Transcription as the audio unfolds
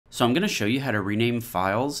So I'm going to show you how to rename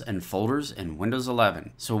files and folders in Windows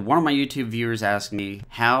 11. So one of my YouTube viewers asked me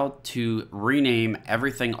how to rename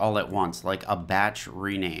everything all at once, like a batch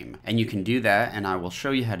rename. And you can do that, and I will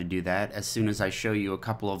show you how to do that as soon as I show you a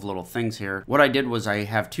couple of little things here. What I did was I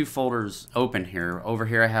have two folders open here. Over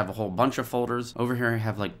here I have a whole bunch of folders. Over here I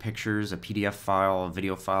have like pictures, a PDF file, a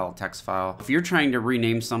video file, a text file. If you're trying to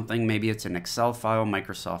rename something, maybe it's an Excel file,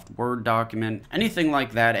 Microsoft Word document, anything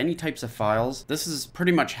like that, any types of files, this is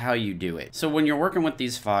pretty much how you do it. So when you're working with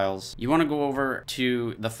these files, you want to go over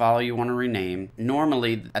to the file you want to rename.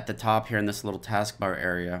 Normally at the top here in this little taskbar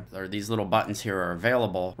area, or these little buttons here are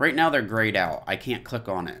available. Right now they're grayed out. I can't click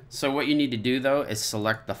on it. So what you need to do though is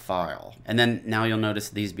select the file. And then now you'll notice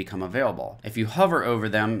these become available. If you hover over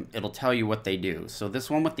them, it'll tell you what they do. So this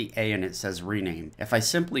one with the A in it says rename. If I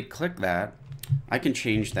simply click that, I can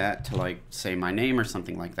change that to like say my name or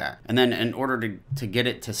something like that. And then in order to get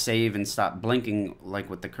it to save and stop blinking like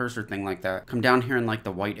with the cursor thing like that, come down here in like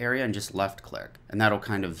the white area and just left click, and that'll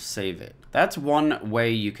kind of save it. That's one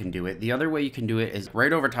way you can do it. The other way you can do it is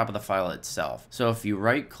right over top of the file itself. So if you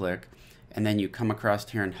right click and then you come across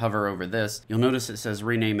here and hover over this, you'll notice it says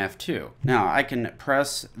rename F2. Now I can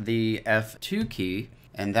press the F2 key,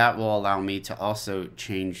 and that will allow me to also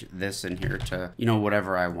change this in here to, you know,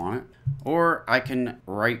 whatever I want. Or I can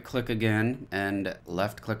right click again and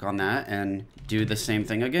left click on that and do the same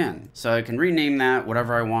thing again. So I can rename that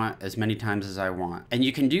whatever I want as many times as I want. And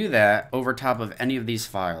you can do that over top of any of these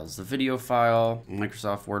files, the video file,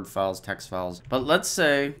 Microsoft Word files, text files. But let's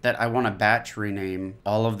say that I want to batch rename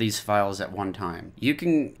all of these files at one time. You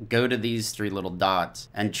can go to these three little dots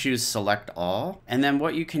and choose select all. And then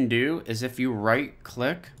what you can do is if you right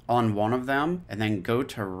click on one of them and then go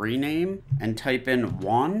to rename and type in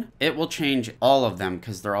 1, it will change all of them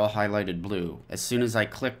because they're all highlighted blue. As soon as I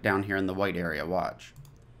click down here in the white area, watch.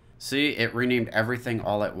 See, it renamed everything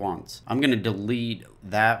all at once. I'm gonna delete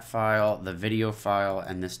that file, the video file,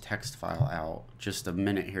 and this text file out. Just a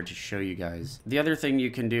minute here to show you guys. The other thing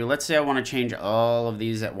you can do, let's say I wanna change all of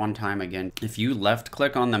these at one time again. If you left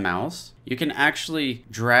click on the mouse, you can actually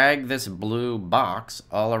drag this blue box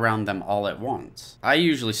all around them all at once. I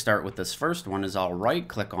usually start with this first one, is I'll right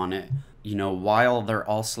click on it, you know, while they're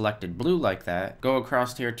all selected blue like that, go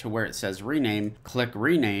across here to where it says rename, click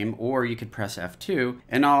rename, or you could press F2,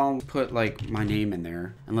 and I'll put like my name in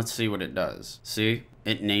there, and let's see what it does. See?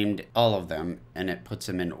 It named all of them, and it puts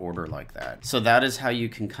them in order like that. So that is how you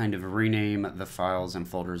can kind of rename the files and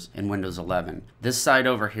folders in Windows 11. This side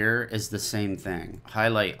over here is the same thing.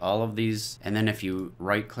 Highlight all of these, and then if you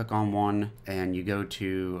right click on one and you go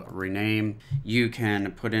to rename, you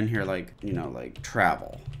can put in here like, you know, like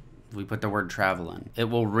travel. We put the word travel in. It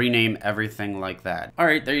will rename everything like that. All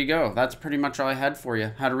right, there you go. That's pretty much all I had for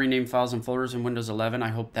you. How to rename files and folders in Windows 11. I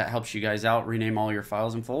hope that helps you guys out. Rename all your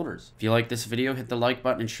files and folders. If you like this video, hit the like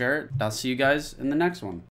button and share it. I'll see you guys in the next one.